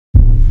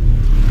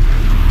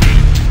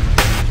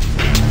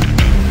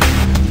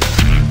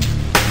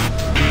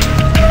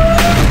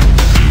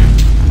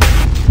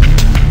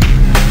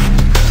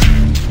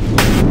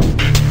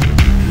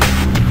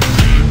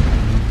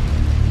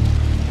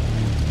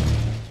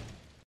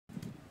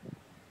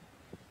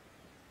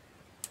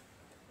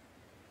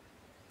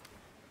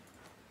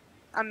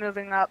I'm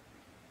moving up.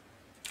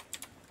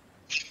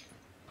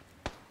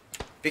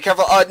 Be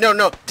careful.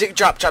 No.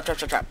 Drop.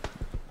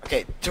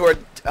 Okay, toward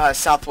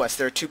southwest.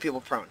 There are 2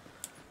 people prone.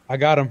 I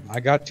got him. I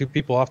got 2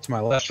 people off to my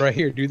left right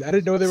here, dude. I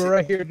didn't know they were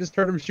right here. Just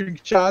heard them shooting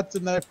shots,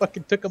 and then I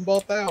fucking took them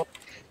both out.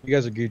 You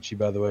guys are Gucci,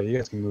 by the way. You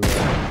guys can move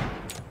on.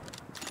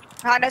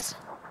 Behind us.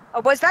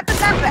 Oh, was that the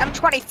sound of the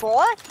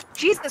M24?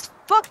 Jesus,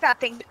 fuck that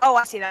thing. Oh,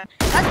 I see that.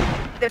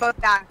 They're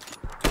both down.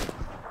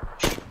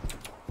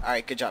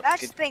 Alright, good job. That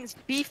thing's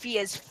beefy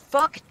as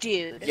fuck,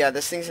 dude. Yeah,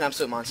 this thing's an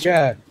absolute monster.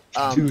 Yeah,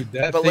 dude.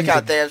 That but look thing's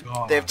out, they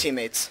gone. have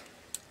teammates.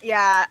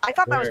 Yeah, I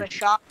thought that was Where? a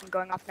shotgun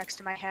going off next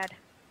to my head.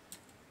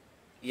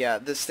 Yeah,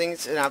 this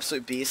thing's an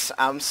absolute beast.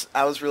 I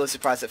was really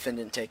surprised that Finn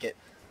didn't take it.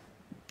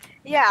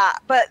 Yeah,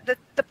 but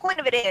the point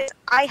of it is,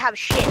 I have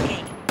shit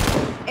aim.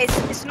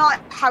 It's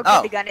not how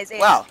good the gun is. It's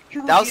wow.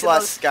 who That will was be the the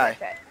last most guy.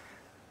 with it.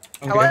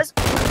 Okay. I was?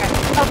 Okay.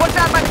 Oh, what's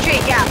down by the tree?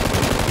 Yeah.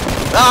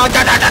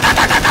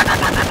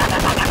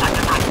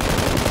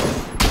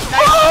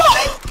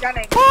 Nice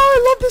gunning. Oh, I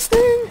love this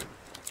thing!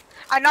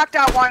 I knocked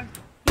out one.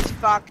 He's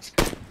fucked.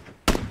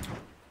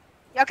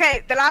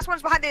 Okay, the last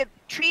one's behind the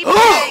tree.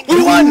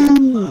 We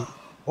won!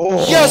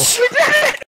 Oh. Yes! We did it!